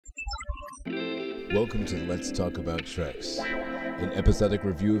Welcome to Let's Talk About Treks, an episodic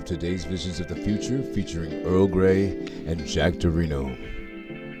review of today's visions of the future featuring Earl Grey and Jack Dorino.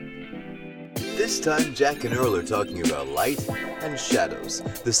 This time, Jack and Earl are talking about Light and Shadows,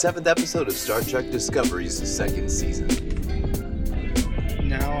 the 7th episode of Star Trek Discovery's 2nd season.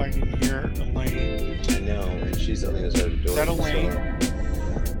 Now I can hear Elaine. I know, and she's on the other side of the door. Is that Elaine?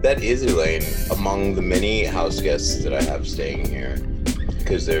 That is Elaine, among the many house guests that I have staying here.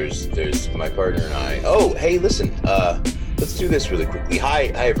 Because there's my partner and I. Oh, hey, listen. Let's do this really quickly. Hi,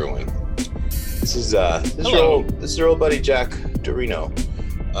 everyone. This is our old buddy Jack Dorino,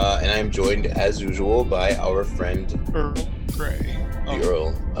 and I'm joined as usual by our friend Earl Grey. The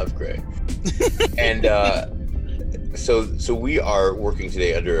Earl of Grey. And so we are working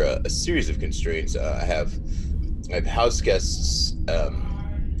today under a series of constraints. I have house guests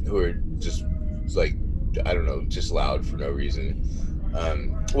who are just like, I don't know, just loud for no reason.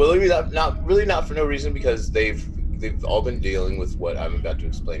 Well, maybe not for no reason, because they've all been dealing with what I'm about to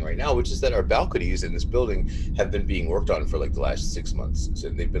explain right now, which is that our balconies in this building have been being worked on for like the last 6 months. So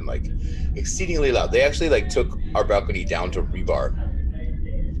they've been like exceedingly loud. They actually like took our balcony down to rebar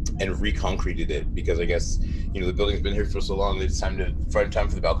and reconcreted it, because I guess, the building's been here for so long that it's time for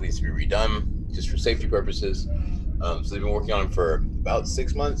the balconies to be redone, just for safety purposes. So they've been working on them for about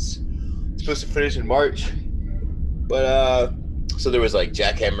 6 months. It's supposed to finish in March, but so there was like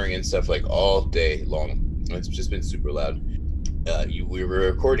jackhammering and stuff like all day long. It's just been super loud. We were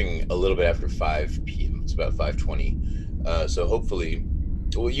recording a little bit after 5 p.m. It's about 5:20. So hopefully,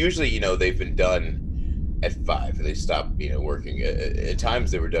 well, usually, they've been done at 5 and they stop, working. At times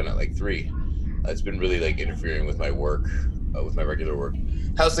they were done at like 3. It's been really like interfering with my work, with my regular work.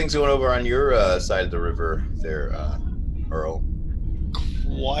 How's things going over on your side of the river there, Earl?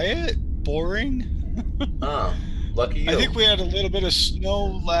 Quiet, boring. Oh. Lucky you. I think we had a little bit of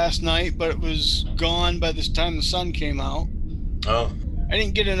snow last night, but it was gone by the time the sun came out. Oh. I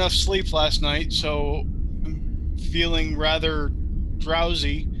didn't get enough sleep last night, so I'm feeling rather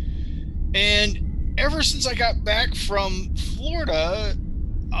drowsy. And ever since I got back from Florida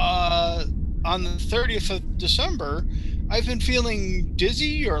on the 30th of December, I've been feeling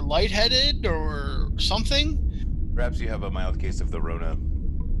dizzy or lightheaded or something. Perhaps you have a mild case of the Rona.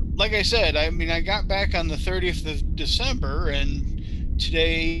 Like I said, I got back on the 30th of December, and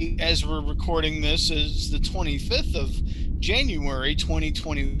today, as we're recording this, is the 25th of January,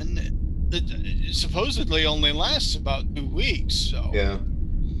 2021. It supposedly only lasts about 2 weeks, so... Yeah.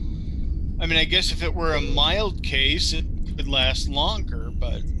 I guess if it were a mild case, it would last longer,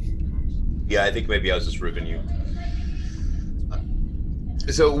 but... Yeah, I think maybe I was just ribbing you.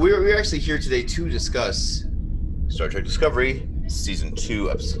 So we're actually here today to discuss Star Trek Discovery, Season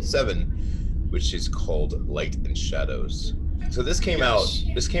 2, Episode 7, which is called Light and Shadows. So this came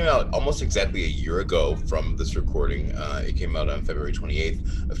out almost exactly a year ago from this recording. It came out on February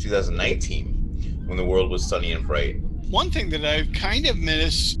 28th of 2019, when the world was sunny and bright. One thing that I've kind of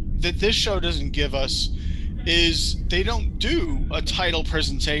missed that this show doesn't give us is they don't do a title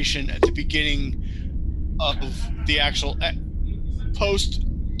presentation at the beginning of the actual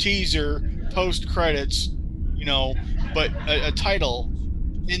post-teaser, post-credits, but a title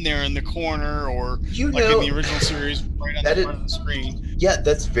in there in the corner, or in the original series right on the front of the screen. Yeah,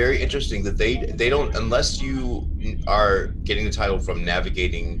 that's very interesting that they don't, unless you are getting the title from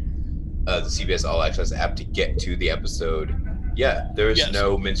navigating the CBS All Access app to get to the episode. Yeah, there is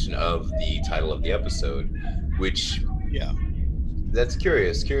no mention of the title of the episode, which that's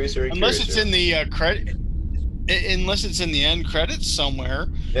curious. Unless it's in the credit. Unless it's in the end credits somewhere.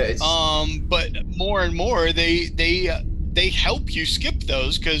 Yeah, but more and more they help you skip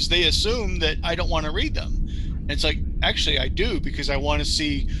those because they assume that I don't want to read them. And it's like, actually I do, because I want to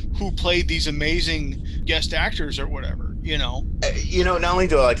see who played these amazing guest actors or whatever, Not only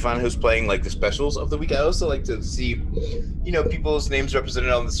do I like to find who's playing like the specials of the week, I also like to see, people's names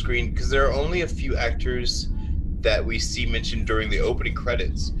represented on the screen, because there are only a few actors that we see mentioned during the opening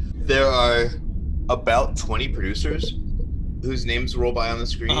credits. There are about 20 producers whose names roll by on the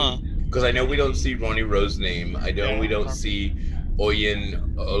screen, because I know we don't see Ronnie Rowe's name. I know we don't see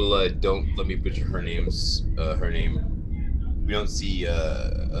Oyin Ola. Don't let me butcher her name. We don't see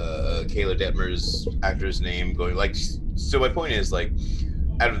Kayla Detmer's actor's name going like. So my point is, like,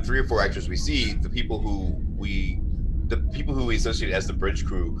 out of the 3 or 4 actors we see, the people who we associate as the bridge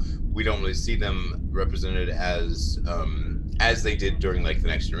crew, we don't really see them represented as they did during like The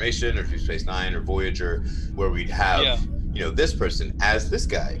Next Generation or Deep Space Nine or Voyager, where we'd have this person as this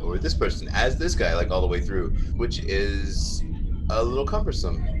guy or this person as this guy, like all the way through, which is a little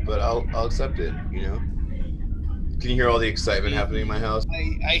cumbersome, but I'll accept it. Can you hear all the excitement happening in my house?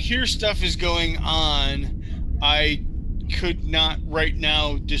 I hear stuff is going on. I could not right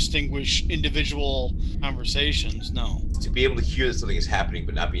now distinguish individual conversations. No. To be able to hear that something is happening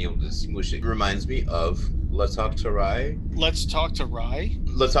but not being able to distinguish it reminds me of Let's Talk to Rye. Let's Talk to Rye?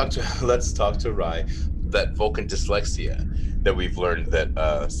 Let's talk to Rye. That Vulcan dyslexia that we've learned that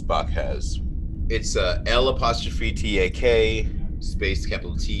Spock has. It's L''TAK space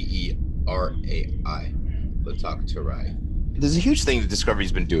capital TERAI. Let's Talk to Rye. There's a huge thing that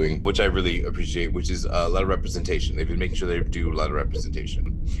Discovery's been doing, which I really appreciate, which is a lot of representation. They've been making sure they do a lot of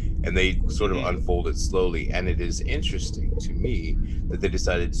representation, and they sort of unfold it slowly. And it is interesting to me that they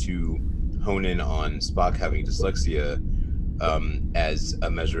decided to hone in on Spock having dyslexia as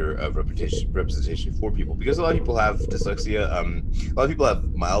a measure of representation for people, because a lot of people have dyslexia. A lot of people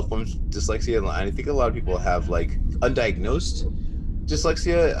have mild forms of dyslexia, and I think a lot of people have like undiagnosed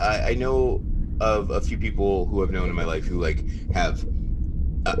dyslexia. I know of a few people who I've known in my life who like have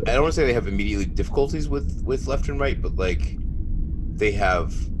I don't want to say they have immediately difficulties with left and right, but like they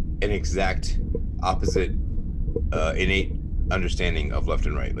have an exact opposite innate understanding of left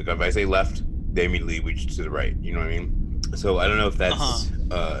and right. Like if I say left, they immediately reach to the right, you know what I mean? So I don't know if that's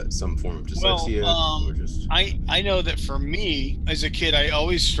some form of dyslexia or just... I know that for me as a kid, I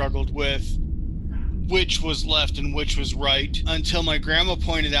always struggled with which was left and which was right, until my grandma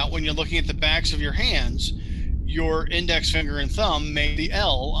pointed out when you're looking at the backs of your hands, your index finger and thumb make the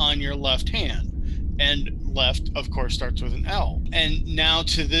L on your left hand, and left of course starts with an L. And now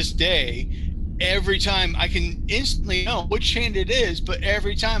to this day, every time I can instantly know which hand it is, but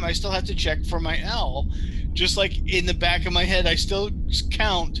every time I still have to check for my L. Just like in the back of my head, I still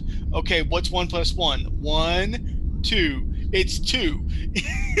count, okay, what's 1 + 1? 1, 2, it's 2.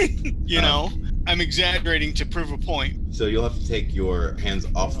 You know? I'm exaggerating to prove a point. So you'll have to take your hands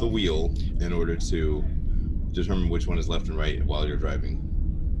off the wheel in order to determine which one is left and right while you're driving.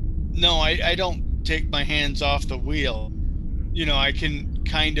 No, I don't take my hands off the wheel. You know, I can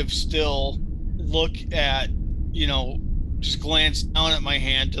kind of still look at, you know, just glance down at my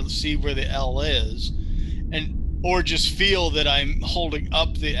hand to see where the L is, or just feel that I'm holding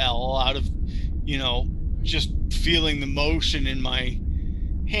up the L out of, you know, just feeling the motion in my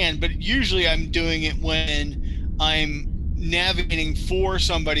hand. But usually I'm doing it when I'm navigating for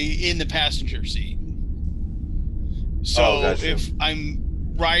somebody in the passenger seat. So if I'm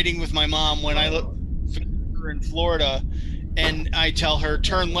riding with my mom, when I look for her in Florida and I tell her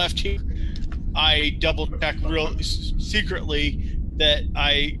turn left here, I double check real secretly that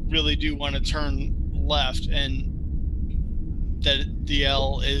I really do want to turn left and that the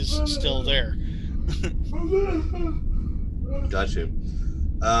L is still there. Gotcha.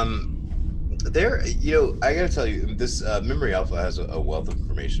 There, you know, I gotta tell you, this Memory Alpha has a wealth of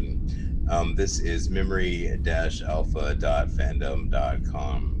information. This is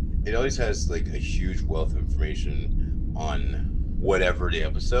memory-alpha.fandom.com. It always has like a huge wealth of information on whatever the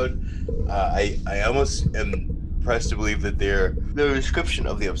episode. I almost am pressed to believe that their description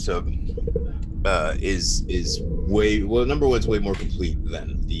of the episode is way, well, number one, it's way more complete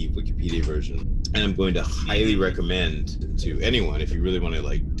than the Wikipedia version. And I'm going to highly recommend to anyone, if you really want to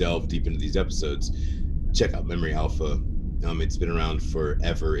like delve deep into these episodes, check out Memory Alpha. It's been around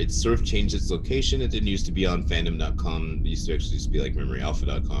forever. It's sort of changed its location. It didn't used to be on fandom.com. It used to be like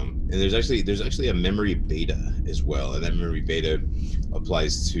memoryalpha.com. And there's actually a memory beta as well. And that memory beta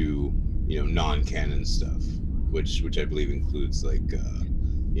applies to, you know, non-canon stuff, which I believe includes like,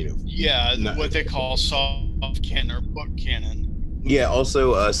 you know. Yeah, what they call soft canon or book canon. Yeah,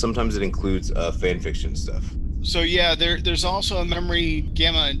 also sometimes it includes fan fiction stuff. So yeah, there's also a Memory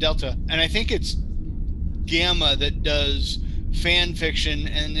Gamma and Delta, and I think it's Gamma that does fan fiction,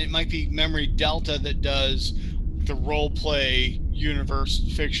 and it might be Memory Delta that does the role play universe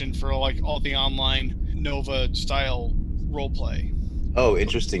fiction for like all the online Nova style role play. Oh,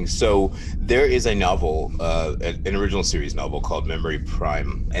 interesting. So there is a novel, an original series novel called Memory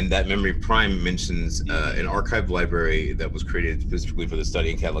Prime. And that Memory Prime mentions an archive library that was created specifically for the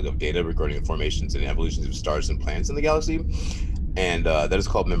study and catalog of data regarding the formations and evolutions of stars and planets in the galaxy. And that is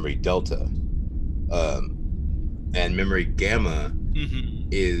called Memory Delta. And Memory Gamma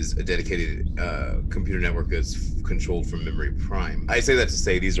is a dedicated computer network that's controlled from Memory Prime. I say that to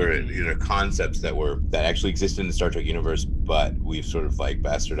say these are concepts that actually exist in the Star Trek universe, but we've sort of like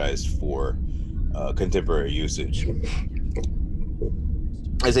bastardized for contemporary usage.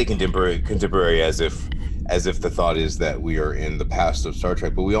 I say contemporary as if the thought is that we are in the past of Star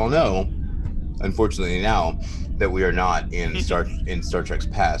Trek, but we all know, unfortunately now, that we are not in Star Trek's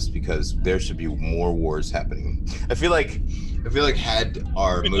past, because there should be more wars happening. I feel like had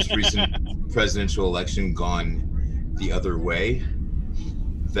our most recent presidential election gone the other way,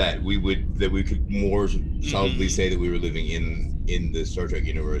 that we could more solidly say that we were living in the Star Trek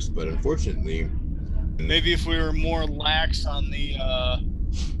universe. But unfortunately, maybe if we were more lax on the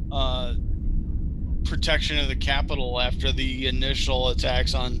protection of the Capitol after the initial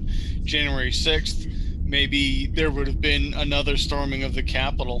attacks on January 6th, maybe there would have been another storming of the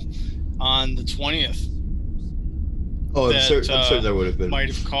Capitol on the 20th. Oh, I'm certain there would have been.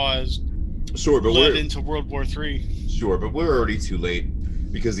 Might have caused. Sure, but led into World War III. Sure, but we're already too late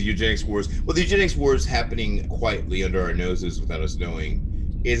because the eugenics wars. Well, the eugenics wars happening quietly under our noses without us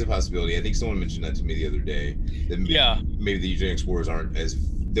knowing is a possibility. I think someone mentioned that to me the other day. That maybe the eugenics wars aren't as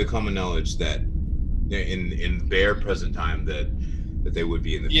the common knowledge that in their present time that they would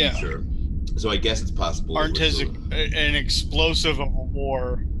be in the future. So I guess it's possible. Aren't as an explosive of a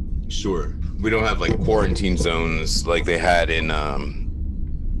war. Sure, we don't have like quarantine zones like they had in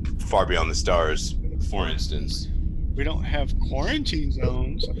Far Beyond the Stars, for instance. We don't have quarantine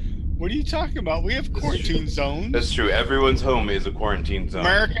zones. What are you talking about? We have quarantine zones. That's true. Everyone's home is a quarantine zone.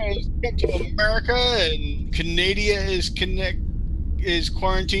 America is America, and Canada is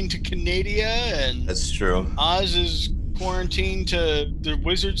quarantined to Canada, and that's true. Oz is quarantined to the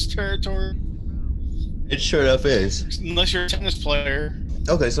Wizards territory. It sure enough is. Unless you're a tennis player.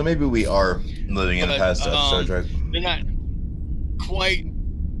 Okay, so maybe we are living in the past of Star Trek. They're not quite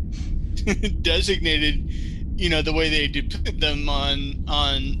designated, the way they depicted them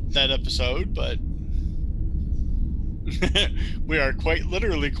on that episode, but we are quite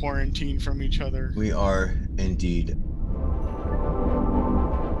literally quarantined from each other. We are indeed.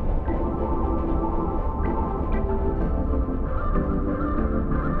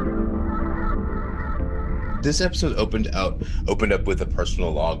 This episode opened up with a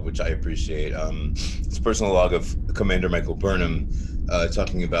personal log, which I appreciate. It's a personal log of Commander Michael Burnham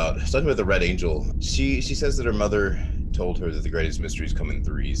talking about the Red Angel. She says that her mother told her that the greatest mysteries come in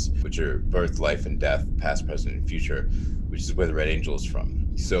threes, which are birth, life, and death, past, present, and future, which is where the Red Angel is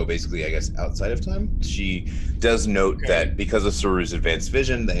from. So basically, I guess, outside of time. She does note that because of Saru's advanced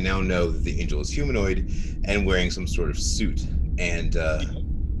vision, they now know that the angel is humanoid and wearing some sort of suit. And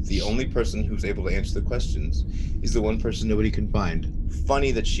the only person who's able to answer the questions is the one person nobody can find.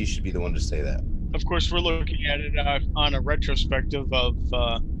 Funny that she should be the one to say that. Of course, we're looking at it on a retrospective of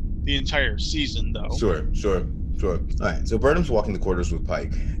the entire season, though. Sure. All right, so Burnham's walking the quarters with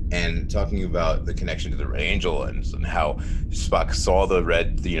Pike and talking about the connection to the Red Angel and how Spock saw the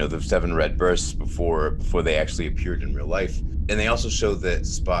 7 red bursts before they actually appeared in real life. And they also show that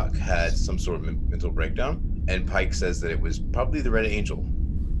Spock had some sort of mental breakdown. And Pike says that it was probably the Red Angel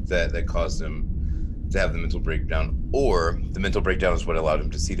that caused him to have the mental breakdown, or the mental breakdown is what allowed him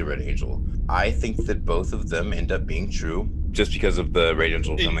to see the Red Angel. I think that both of them end up being true, just because of the Red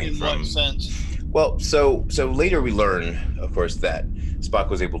Angel coming from. In what sense? Well, so later we learn, of course, that Spock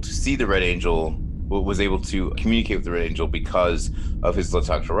was able to see the Red Angel, was able to communicate with the Red Angel because of his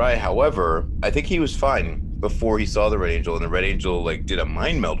Latak Tarai. However, I think he was fine before he saw the Red Angel, and the Red Angel did a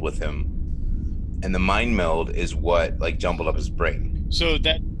mind meld with him, and the mind meld is what jumbled up his brain. So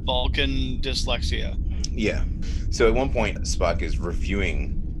that Vulcan dyslexia. Yeah. So at one point, Spock is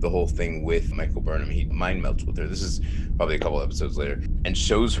reviewing the whole thing with Michael Burnham. He mind melts with her. This is probably a couple episodes later, and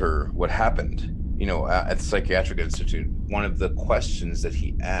shows her what happened. At the Psychiatric Institute, one of the questions that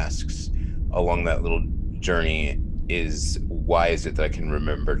he asks along that little journey is, why is it that I can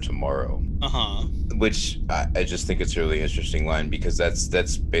remember tomorrow? Which I just think it's a really interesting line, because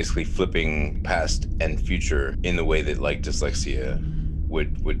that's basically flipping past and future in the way that dyslexia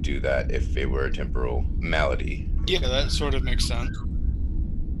would do that if it were a temporal malady. Yeah, that sort of makes sense.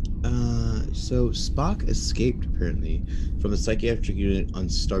 So Spock escaped apparently from the psychiatric unit on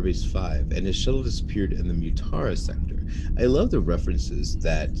Starbase 5, and his shuttle disappeared in the Mutara sector. I love the references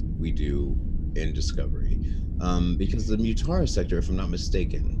that we do in Discovery, because the Mutara sector, if I'm not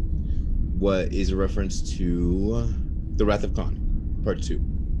mistaken, what is a reference to the Wrath of Khan, Part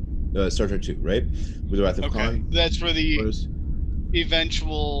 2, Star Trek 2, right? With the Wrath of Khan. That's where the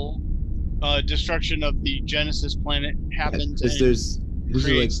eventual destruction of the Genesis planet happens.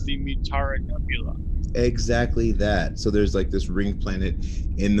 Creates the Mutara Nebula. Exactly that. So there's this ring planet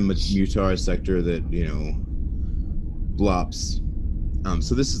in the Mutara sector that blops.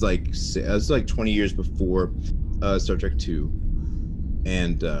 So this is it's 20 years before Star Trek 2,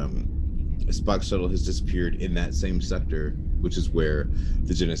 and Spock's shuttle has disappeared in that same sector, which is where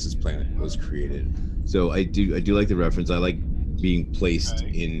the Genesis planet was created. So I do like the reference. I like being placed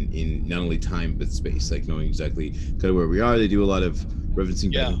in not only time but space, knowing exactly kind of where we are. They do a lot of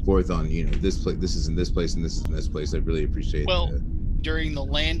referencing back and forth on this place, this is in this place, and this is in this place. I really appreciate during the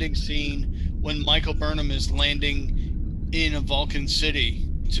landing scene when Michael Burnham is landing in a Vulcan city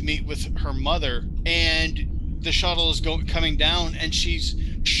to meet with her mother, and the shuttle is coming down, and she's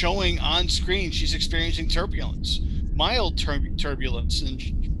showing on screen she's experiencing turbulence, mild turbulence,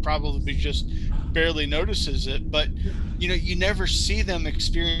 and probably just barely notices it. But you never see them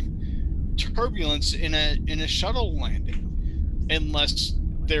experience turbulence in a shuttle landing unless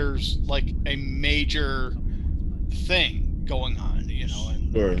there's like a major thing going on,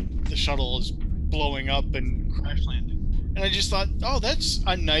 and Sure. the shuttle is blowing up and crash landing. And I just thought, oh, that's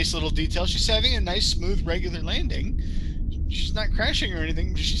a nice little detail. She's having a nice, smooth, regular landing. She's not crashing or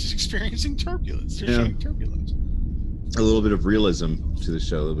anything. She's experiencing turbulence. They're showing turbulence. A little bit of realism to the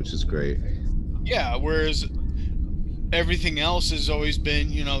show, which is great. Yeah, whereas everything else has always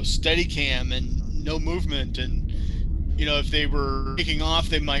been, steady cam and no movement. And, if they were taking off,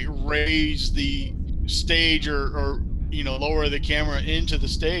 they might raise the stage or lower the camera into the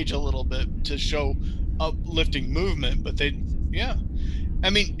stage a little bit to show uplifting movement. But and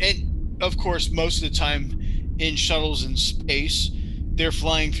of course, most of the time in shuttles in space, they're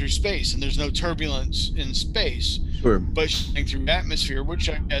flying through space and there's no turbulence in space. Sure. But flying through atmosphere, which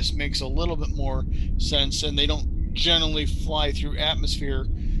I guess makes a little bit more sense, and they don't generally fly through atmosphere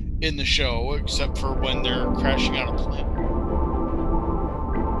in the show except for when they're crashing out a plane.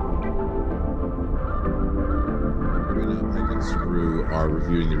 Saru are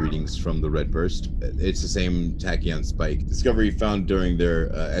reviewing the readings from the Red Burst. It's the same tachyon spike Discovery found during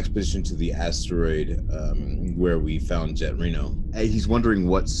their expedition to the asteroid where we found Jet Reno. He's wondering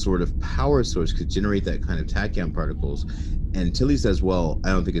what sort of power source could generate that kind of tachyon particles. And Tilly says, well, I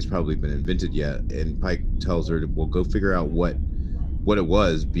don't think it's probably been invented yet. And Pike tells her, well, go figure out what it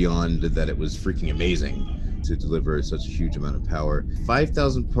was beyond that it was freaking amazing to deliver such a huge amount of power.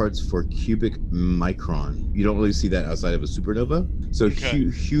 5,000 parts per cubic micron. You don't really see that outside of a supernova. So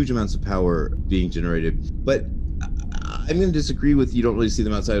huge amounts of power being generated. But I'm going to disagree with you don't really see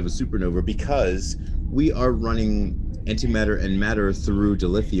them outside of a supernova because we are running antimatter and matter through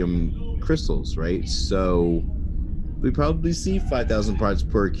dilithium crystals, right? So we probably see 5,000 parts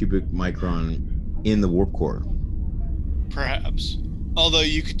per cubic micron in the warp core. Perhaps. Although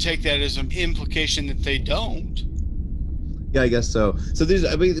you could take that as an implication that they don't. Yeah, I guess so. So these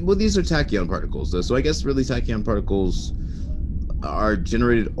are tachyon particles, though. So I guess really tachyon particles are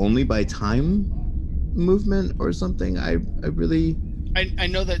generated only by time movement or something. I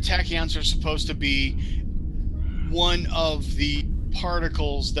know that tachyons are supposed to be one of the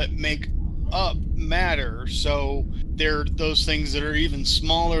particles that make up matter. So they're those things that are even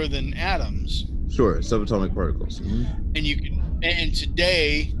smaller than atoms. Sure, subatomic particles. Mm-hmm. And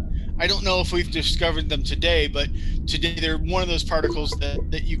today, I don't know if we've discovered them today, but today they're one of those particles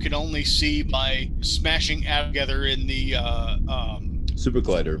that you can only see by smashing together in the super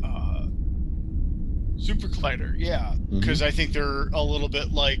collider. Super collider, yeah, because I think they're a little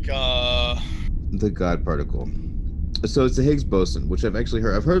bit like the God particle. So it's the Higgs boson, which I've actually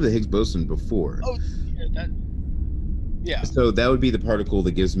heard. I've heard of the Higgs boson before. Oh, yeah. So that would be the particle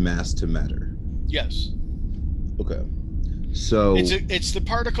that gives mass to matter. Yes. Okay. So it's the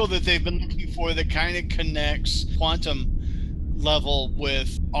particle that they've been looking for that kind of connects quantum level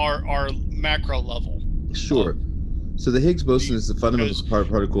with our macro level. Sure. So the Higgs boson is the fundamental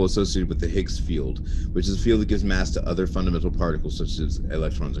particle associated with the Higgs field, which is a field that gives mass to other fundamental particles such as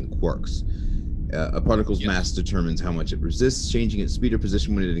electrons and quarks. A particle's mass determines how much it resists changing its speed or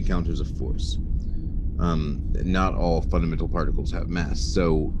position when it encounters a force. Not all fundamental particles have mass,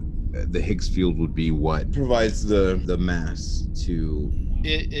 so the Higgs field would be what provides the mass to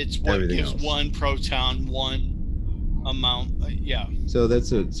it's what gives else. One proton one amount. So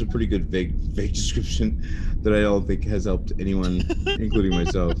it's a pretty good vague description that I don't think has helped anyone, including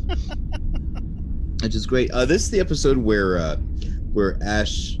myself. Which is great. This is the episode where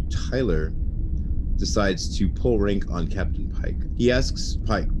Ash Tyler decides to pull rank on Captain Pike. He asks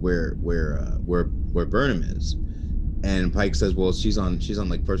Pike where Burnham is. And Pike says, well, she's on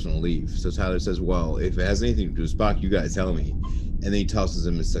like personal leave. So Tyler says, well, if it has anything to do with Spock, you guys tell me. And then he tosses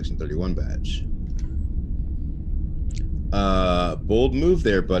him his Section 31 badge. Bold move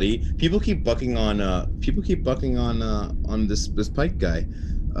there, buddy. People keep bucking on this Pike guy.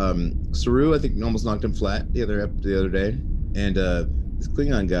 Saru, I think, almost knocked him flat the other day. And this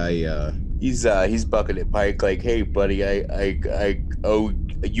Klingon guy, he's bucking at Pike like, hey, buddy, I owe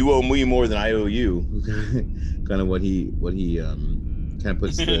you owe me more than I owe you. Kind of what he kind of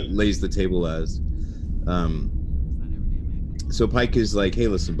lays the table as. So Pike is like, hey,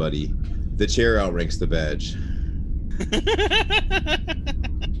 listen, buddy, the chair outranks the badge.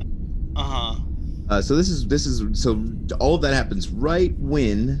 So this is so all of that happens right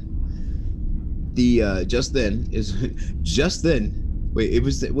when The just then is just then. Wait, it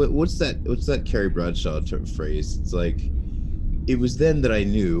was what's that Carrie Bradshaw phrase? It's like, it was then that I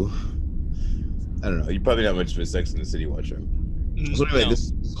knew. I don't know. You're probably not much of a Sex and the City watcher. So anyway,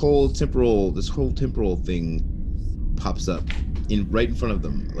 this whole temporal thing pops up right in front of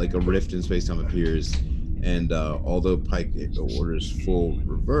them, like a rift in space-time appears, and although Pike orders full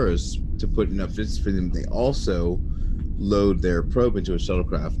reverse to put enough distance for them, they also load their probe into a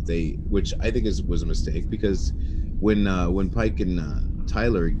shuttlecraft. Which I think was a mistake, because when Pike and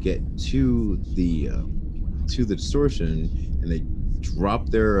Tyler get to the distortion and they drop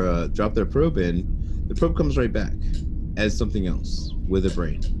their probe in, the probe comes right back as something else with a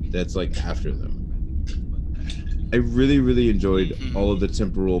brain that's like after them. I really, really enjoyed all of the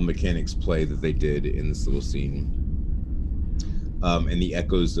temporal mechanics play that they did in this little scene, and the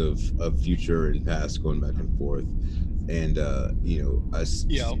echoes of future and past going back and forth, and us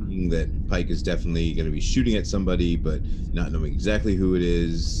seeing that Pike is definitely going to be shooting at somebody, but not knowing exactly who it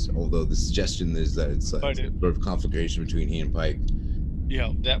is. Although the suggestion is that it's sort of conflagration between he and Pike.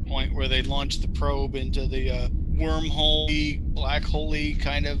 Yeah, that point where they launched the probe into the wormhole, black hole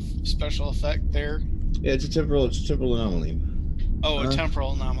kind of special effect there. Yeah, it's a temporal anomaly. Oh, a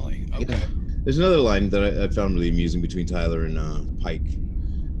temporal anomaly. Okay. Yeah. There's another line that I found really amusing between Tyler and Pike.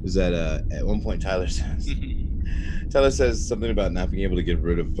 Is that at one point Tyler says something about not being able to get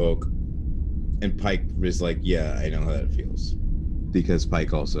rid of Voq, and Pike is like, "Yeah, I know how that feels," because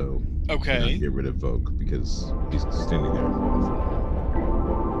Pike also cannot get rid of Voq because he's standing there.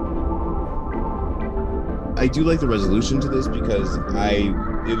 I do like the resolution to this, because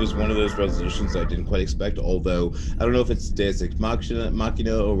it was one of those resolutions that I didn't quite expect. Although I don't know if it's Deus Ex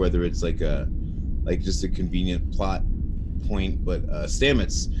Machina or whether it's like just a convenient plot point. But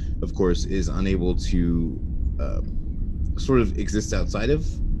Stamets, of course, is unable to sort of exist outside of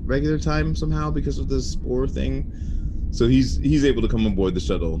regular time somehow because of this spore thing. So he's able to come aboard the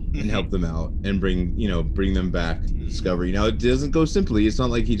shuttle and help them out and bring them back to Discovery. Now, it doesn't go simply. It's not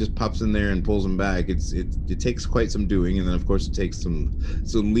like he just pops in there and pulls them back. It takes quite some doing, and then of course it takes some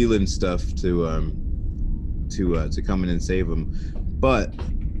Leland stuff to come in and save them. But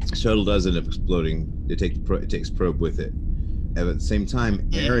the shuttle does end up exploding. It takes probe with it. And at the same time,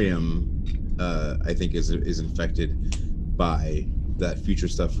 Arium, I think is infected by that future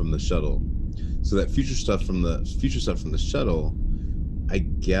stuff from the shuttle. So that future stuff from the shuttle, I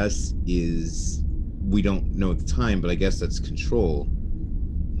guess, is, we don't know at the time, but I guess that's Control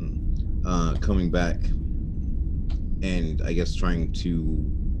coming back, and I guess trying to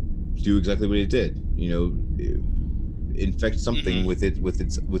do exactly what it did. Infect something with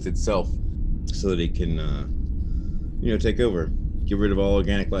itself, so that it can take over, get rid of all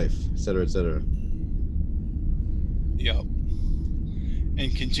organic life, etc., etc. Yep.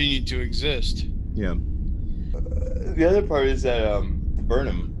 And continue to exist. Yeah. The other part is that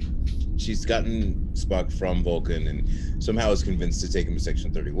Burnham, she's gotten Spock from Vulcan and somehow is convinced to take him to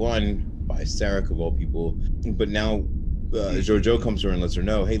Section 31 by Sarek, of all people. But now Georgiou comes to her and lets her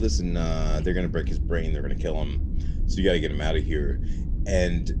know, hey, listen, they're going to break his brain. They're going to kill him. So you got to get him out of here.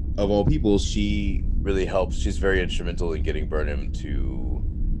 And of all people, she really helps. She's very instrumental in getting Burnham to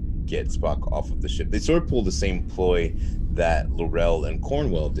get Spock off of the ship. They sort of pull the same ploy that L'Rell and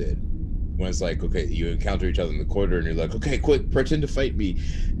Cornwell did, when it's like, okay, you encounter each other in the corridor and you're like, okay, quick, pretend to fight me,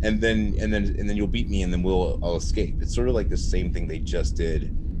 and then you'll beat me, and then I'll escape. It's sort of like the same thing they just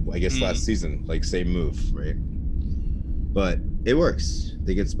did, I guess, last season, like same move, right? But it works.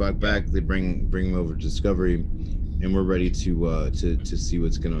 They get Spock back. They bring him over to Discovery, and we're ready to see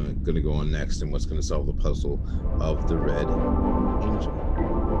what's gonna go on next and what's gonna solve the puzzle of the Red Angel.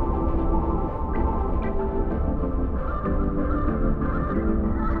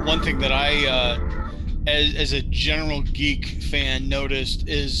 One thing that I, as a general geek fan, noticed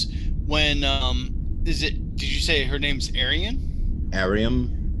is when, did you say her name's Arium?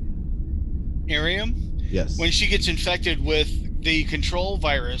 Arium? Yes. When she gets infected with the Control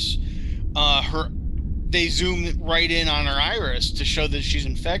virus, they zoom right in on her iris to show that she's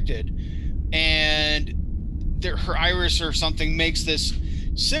infected. And her iris or something makes this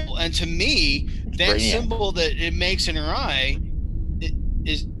symbol. And to me, that symbol that it makes in her eye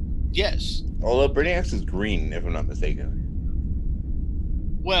is, yes. Although Brainiacs is green, if I'm not mistaken.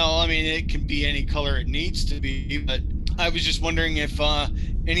 Well, I mean, it can be any color it needs to be, but I was just wondering if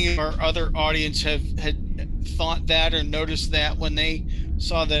any of our other audience had thought that or noticed that when they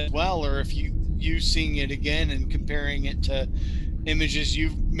saw that as well, or if you seeing it again and comparing it to images you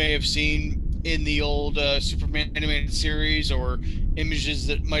may have seen in the old Superman animated series, or images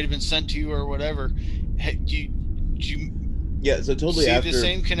that might have been sent to you or whatever. Did you so totally see the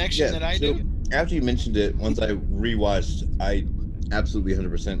same connection that I do? after you mentioned it, once I rewatched, I absolutely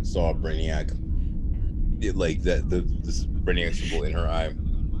 100% saw Brainiac. Like that, this Brainiac symbol in her eye.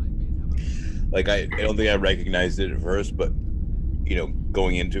 Like I don't think I recognized it at first, but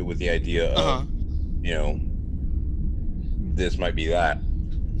going into it with the idea of this might be that,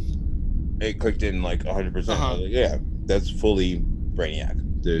 it clicked in like 100%. I was like, yeah, that's fully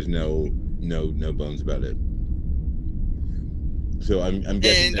Brainiac. There's no bones about it. So I'm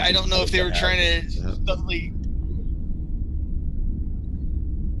guessing. And I don't know if they were trying to suddenly.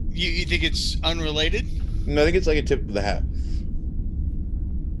 You think it's unrelated? No, I think it's like a tip of the hat.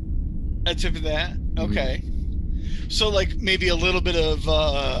 A tip of the hat? Okay. So like maybe a little bit of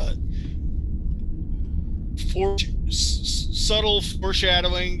subtle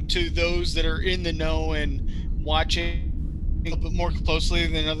foreshadowing to those that are in the know and watching a little bit more closely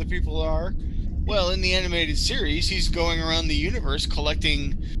than other people are. Well, in the animated series, he's going around the universe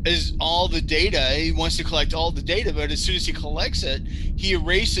collecting all the data. He wants to collect all the data, but as soon as he collects it, he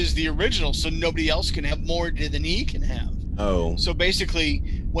erases the original so nobody else can have more than he can have. Oh. So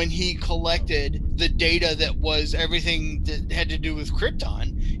basically, when he collected the data that was everything that had to do with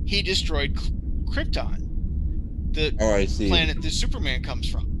Krypton, he destroyed Krypton, the planet that Superman comes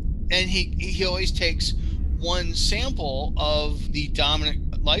from. And he always takes one sample of the dominant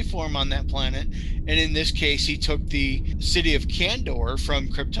life form on that planet, and in this case he took the city of Kandor from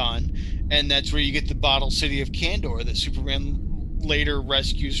Krypton, and that's where you get the bottle city of Kandor that Superman later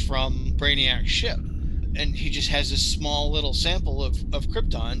rescues from Brainiac's ship. And he just has this small little sample of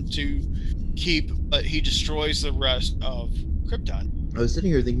Krypton to keep, but he destroys the rest of Krypton. I was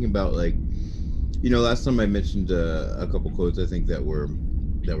sitting here thinking about, like, last time I mentioned a couple quotes I think that were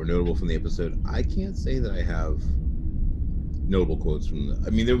notable from the episode. I can't say that I have notable quotes from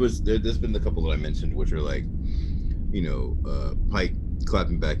there's been a couple that I mentioned, which are like, Pike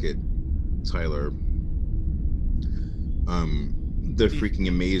clapping back at Tyler. The freaking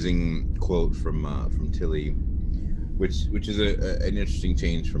amazing quote from Tilly, which is an interesting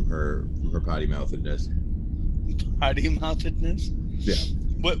change from her potty mouthedness. Potty mouthedness? Yeah.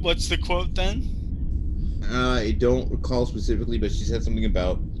 What's the quote then? I don't recall specifically, but she said something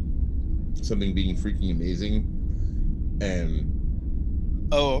about something being freaking amazing.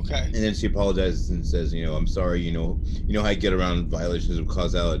 Okay. And then she apologizes and says, I'm sorry, you know how I get around violations of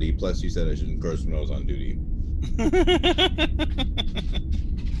causality. Plus, you said I shouldn't curse when I was on duty.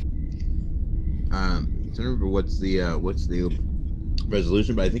 I don't remember what's the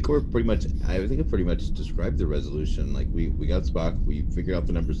resolution, but I think I pretty much described the resolution. Like we got Spock, we figured out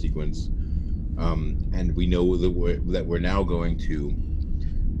the number sequence, and we know that we're now going to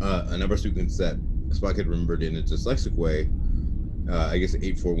a number sequence that Spock had remembered in a dyslexic way. I guess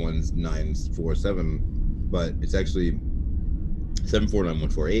 841-947, but it's actually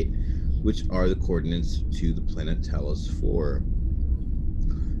 749-148, which are the coordinates to the planet Talos 4.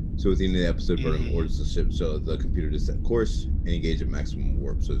 So at the end of the episode, Burnham orders the ship so the computer to set course and engage at maximum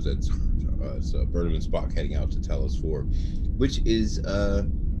warp. So that's Burnham and Spock heading out to Talos 4, which is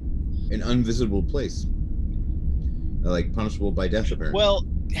an unvisitable place, like punishable by death, apparently. Well,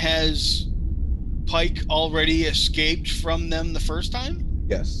 has Pike already escaped from them the first time?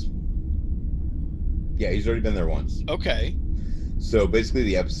 Yes. Yeah, he's already been there once. Okay. So basically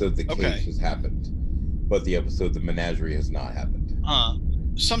the episode The Cage has happened, but the episode The Menagerie has not happened.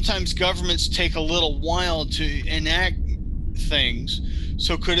 Sometimes governments take a little while to enact things.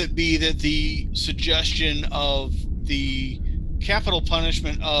 So could it be that the suggestion of the capital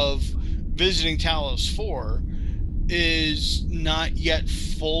punishment of visiting Talos 4 is not yet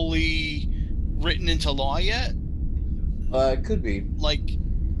fully written into law yet? It could be. Like,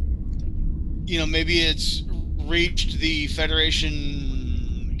 maybe it's reached the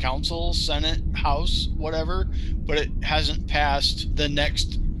Federation Council, Senate, House, whatever, but it hasn't passed the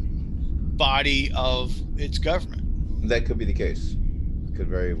next body of its government. That could be the case. Could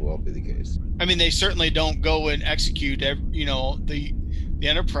very well be the case. I mean, they certainly don't go and execute, the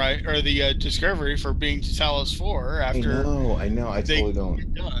Enterprise or the Discovery for being to Talos 4 after. I know. I totally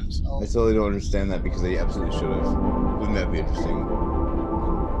don't. Done, so. I totally don't understand that, because they absolutely should have. Wouldn't that be interesting?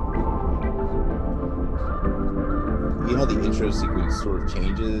 You know how the intro sequence sort of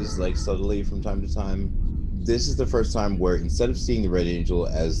changes, like, subtly from time to time? This is the first time where, instead of seeing the Red Angel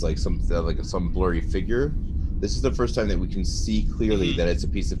as like some blurry figure, this is the first time that we can see clearly that it's a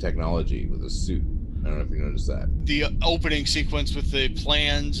piece of technology with a suit. I don't know if you noticed that. The opening sequence with the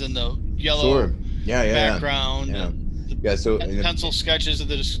plans and the yellow background. Yeah. So pencil sketches of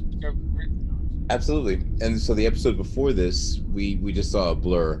the Discovery. Absolutely. And so the episode before this, we just saw a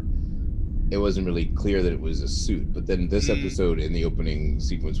blur, it wasn't really clear that it was a suit. But then this episode, in the opening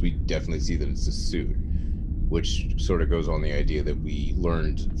sequence, we definitely see that it's a suit, which sort of goes on the idea that we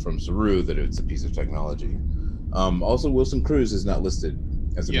learned from Saru that it's a piece of technology. Also, Wilson Cruz is not listed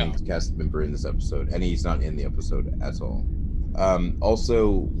as a main cast member in this episode, and he's not in the episode at all.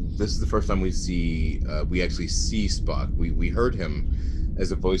 Also, this is the first time we actually see Spock. We heard him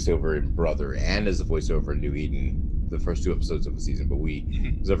as a voiceover in Brother and as a voiceover in New Eden, the first 2 episodes of the season, but this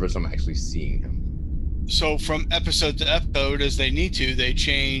is the first time actually seeing him. So from episode to episode, as they need to, they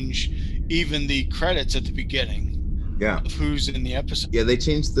change even the credits at the beginning. Yeah. Of who's in the episode. Yeah, they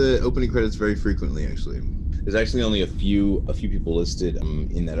change the opening credits very frequently, actually. There's actually only a few people listed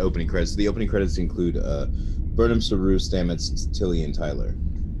in that opening credits. The opening credits include Burnham, Saru, Stamets, Tilly, and Tyler,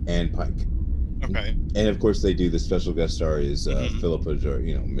 and Pike. Okay. And of course, they do the special guest star is Philippa,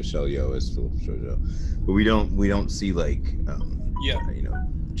 Michelle Yeoh as Philippa Georgiou. But we don't see like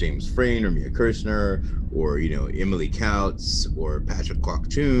James Frain or Mia Kirshner or Emily Coutts or Patrick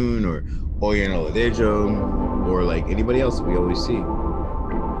Kwok-Choon or Oyen Oladejo or like anybody else that we always see.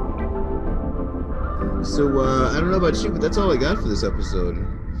 So I don't know about you, but that's all I got for this episode.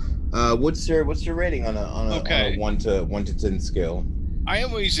 What's your rating on a 1 to 10 scale? I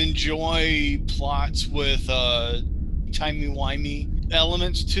always enjoy plots with timey-wimey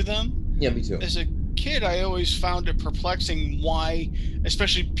elements to them. Yeah, me too. As a kid, I always found it perplexing why,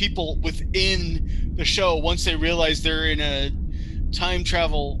 especially people within the show, once they realize they're in a time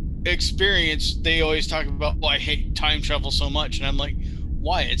travel experience, they always talk about, I hate time travel so much. And I'm like,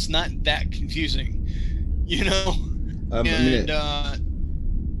 why? It's not that confusing, I'm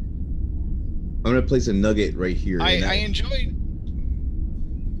gonna place a nugget right here. I enjoyed.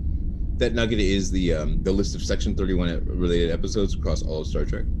 That nugget is the list of Section 31 related episodes across all of Star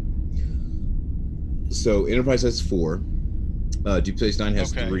Trek. So Enterprise has 4, Deep Space Nine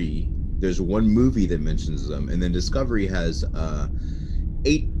has 3. There's 1 movie that mentions them, and then Discovery has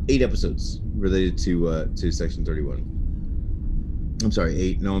 8 episodes related to Section 31. I'm sorry,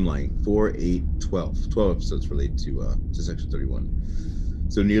 8. No, I'm lying. 4, 8, 12. 12 episodes related to Section 31.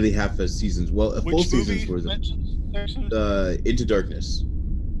 So nearly half a season's. Well, a full season's worth. Into Darkness.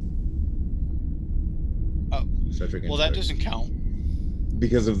 Oh, Star Trek. Well, that doesn't count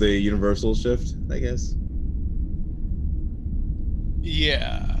because of the Universal shift, I guess.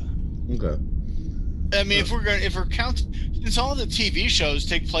 Yeah. Okay. I mean, if we're counting, since all the TV shows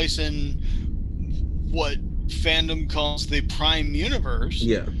take place in what fandom calls the Prime Universe,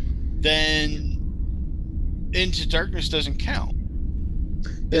 then Into Darkness doesn't count.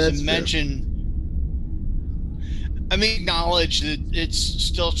 Doesn't mention. I mean, acknowledge that it's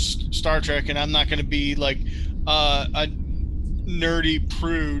still Star Trek, and I'm not going to be like a nerdy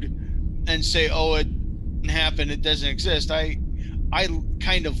prude and say, "Oh, it didn't happen. It doesn't exist." I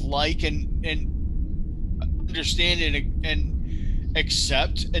kind of like and understand and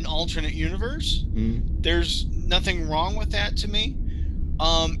accept an alternate universe. There's nothing wrong with that to me.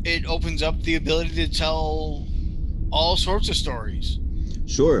 It opens up the ability to tell all sorts of stories.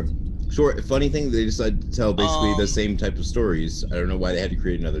 Sure. Funny thing, they decided to tell basically the same type of stories. I don't know why they had to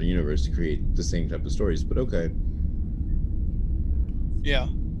create another universe to create the same type of stories, but okay. Yeah.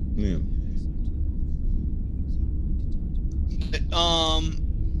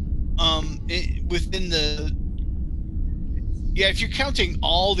 Within the if you're counting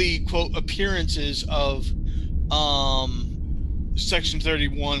all the quote appearances of Section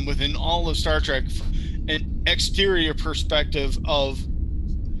 31 within all of Star Trek, an exterior perspective of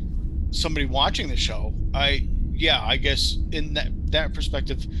somebody watching the show, I guess in that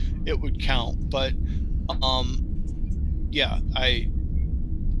perspective it would count, but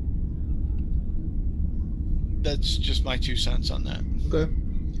that's just my 2 cents on that. Okay.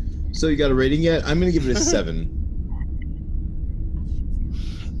 So you got a rating yet? I'm gonna give it a 7.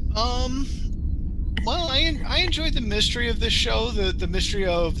 Well, I enjoyed the mystery of this show, the mystery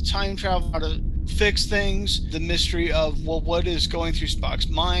of time travel, how to fix things, the mystery of, well, what is going through Spock's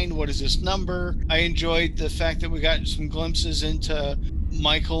mind? What is this number? I enjoyed the fact that we got some glimpses into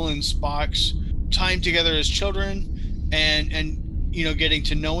Michael and Spock's time together as children and getting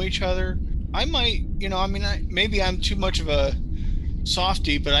to know each other. I might, maybe I'm too much of a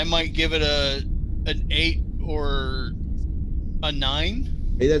softie, but I might give it an 8 or a 9.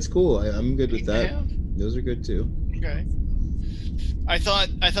 Hey, that's cool. I'm good with that. Those are good too. Okay. I thought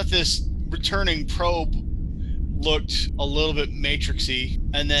this returning probe looked a little bit Matrixy,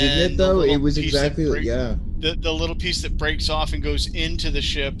 and then didn't it though? It was exactly the little piece that breaks off and goes into the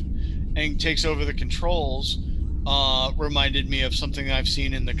ship and takes over the controls reminded me of something I've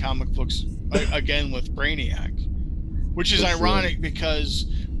seen in the comic books again with Brainiac, which is ironic because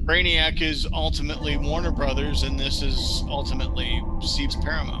Brainiac is ultimately Warner Brothers, and this is ultimately Steve's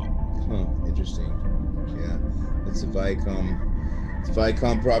Paramount. Huh, interesting. Yeah, that's a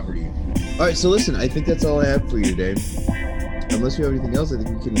Viacom property. All right, so listen, I think that's all I have for you today. Unless you have anything else, I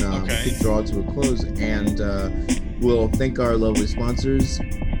think we can draw to a close, and we'll thank our lovely sponsors.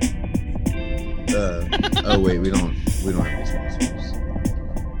 Oh wait, we don't have any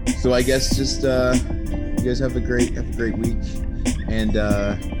sponsors. So I guess just you guys have a great week, and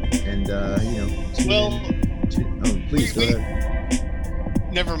please go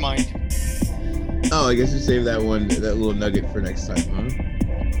ahead. Never mind. Oh, I guess you save that little nugget for next time, huh?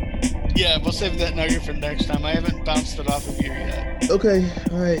 Yeah, we'll save that nugget for next time. I haven't bounced it off of you yet. Okay,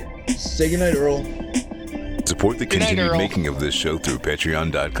 all right. Say goodnight, Earl. Support the continued making of this show through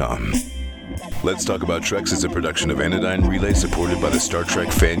Patreon.com. Let's Talk About Treks is a production of Anodyne Relay, supported by the Star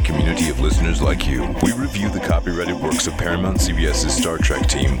Trek fan community of listeners like you. We review the copyrighted works of Paramount CBS's Star Trek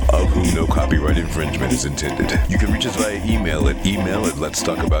team, of whom no copyright infringement is intended. You can reach us via email at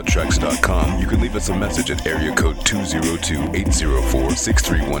email@letstalkabouttreks.com. You can leave us a message at area code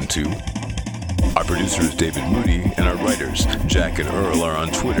 202-804-6312. Our producer is David Moody, and our writers, Jack and Earl, are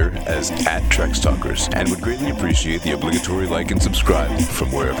on Twitter as @TreksTalkers, and would greatly appreciate the obligatory like and subscribe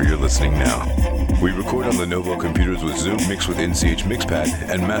from wherever you're listening now. We record on Lenovo computers with Zoom, mix with NCH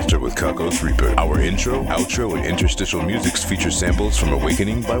Mixpad, and master with Kakos Reaper. Our intro, outro, and interstitial musics feature samples from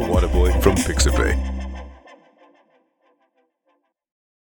Awakening by Waterboy from Pixabay.